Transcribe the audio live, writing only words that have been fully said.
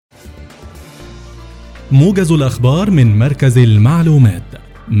موجز الأخبار من مركز المعلومات،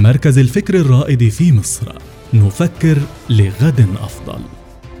 مركز الفكر الرائد في مصر. نفكر لغد أفضل.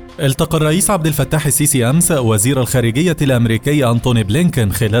 التقى الرئيس عبد الفتاح السيسي أمس وزير الخارجية الأمريكي أنتوني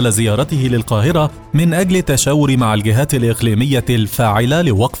بلينكن خلال زيارته للقاهرة من أجل التشاور مع الجهات الإقليمية الفاعلة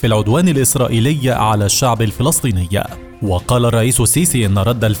لوقف العدوان الإسرائيلي على الشعب الفلسطيني. وقال الرئيس السيسي إن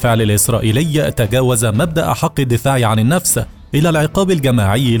رد الفعل الإسرائيلي تجاوز مبدأ حق الدفاع عن النفس إلى العقاب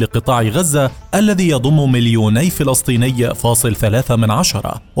الجماعي لقطاع غزة الذي يضم 2,000,000 فلسطيني فاصل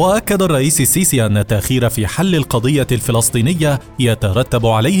 3. وأكد الرئيس السيسي أن التأخير في حل القضية الفلسطينية يترتب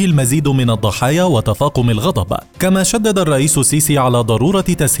عليه المزيد من الضحايا وتفاقم الغضب. كما شدد الرئيس السيسي على ضرورة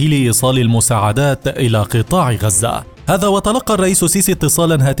تسهيل إيصال المساعدات إلى قطاع غزة. هذا وتلقى الرئيس السيسي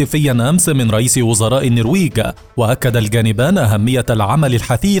اتصالا هاتفيا أمس من رئيس وزراء النرويج، وأكد الجانبان أهمية العمل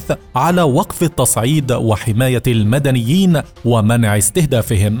الحثيث على وقف التصعيد وحماية المدنيين ومنع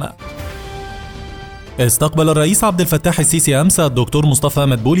استهدافهم. استقبل الرئيس عبد الفتاح السيسي أمس الدكتور مصطفى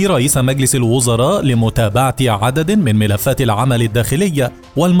مدبولي رئيس مجلس الوزراء لمتابعة عدد من ملفات العمل الداخلي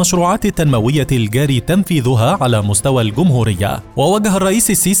والمشروعات التنموية الجاري تنفيذها على مستوى الجمهورية. ووجه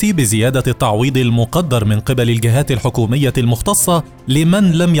الرئيس السيسي بزيادة التعويض المقدر من قبل الجهات الحكومية المختصة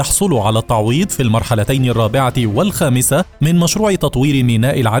لمن لم يحصلوا على التعويض في المرحلتين الرابعة والخامسة من مشروع تطوير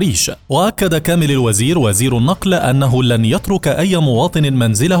ميناء العريش. وأكد كامل الوزير وزير النقل أنه لن يترك أي مواطن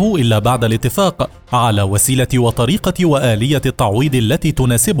منزله إلا بعد الاتفاق على وسيلة وطريقة وآلية التعويض التي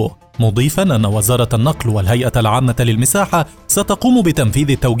تناسبه، مضيفا أن وزارة النقل والهيئة العامة للمساحة ستقوم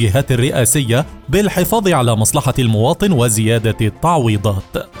بتنفيذ التوجيهات الرئاسية بالحفاظ على مصلحة المواطن وزيادة التعويضات.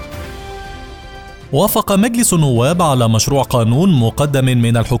 وافق مجلس النواب على مشروع قانون مقدم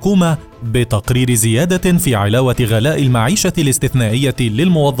من الحكومة بتقرير زيادة في علاوة غلاء المعيشة الاستثنائية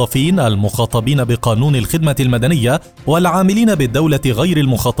للموظفين المخاطبين بقانون الخدمة المدنية والعاملين بالدولة غير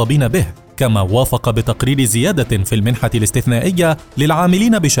المخاطبين به. كما وافق بتقرير زيادة في المنحة الاستثنائية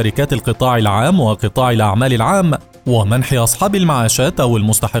للعاملين بشركات القطاع العام وقطاع الأعمال العام، ومنح أصحاب المعاشات أو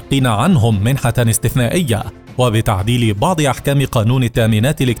المستحقين عنهم منحة استثنائية، وبتعديل بعض أحكام قانون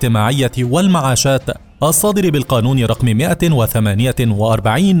التأمينات الاجتماعية والمعاشات الصادر بالقانون رقم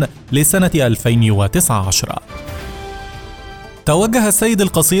 148 لسنة 2019. توجه السيد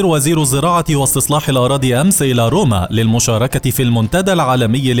القصير وزير الزراعة واستصلاح الأراضي أمس إلى روما للمشاركة في المنتدى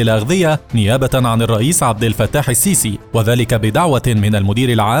العالمي للأغذية نيابة عن الرئيس عبد الفتاح السيسي، وذلك بدعوة من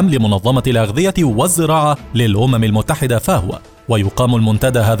المدير العام لمنظمة الأغذية والزراعة للأمم المتحدة فاو. ويقام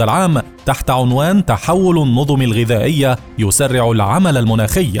المنتدى هذا العام تحت عنوان تحول النظم الغذائية يسرع العمل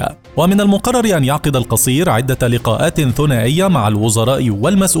المناخي. ومن المقرر أن يعقد القصير عدة لقاءات ثنائية مع الوزراء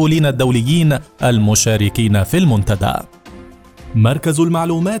والمسؤولين الدوليين المشاركين في المنتدى. مركز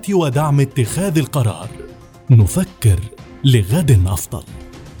المعلومات ودعم اتخاذ القرار. نفكر لغد أفضل.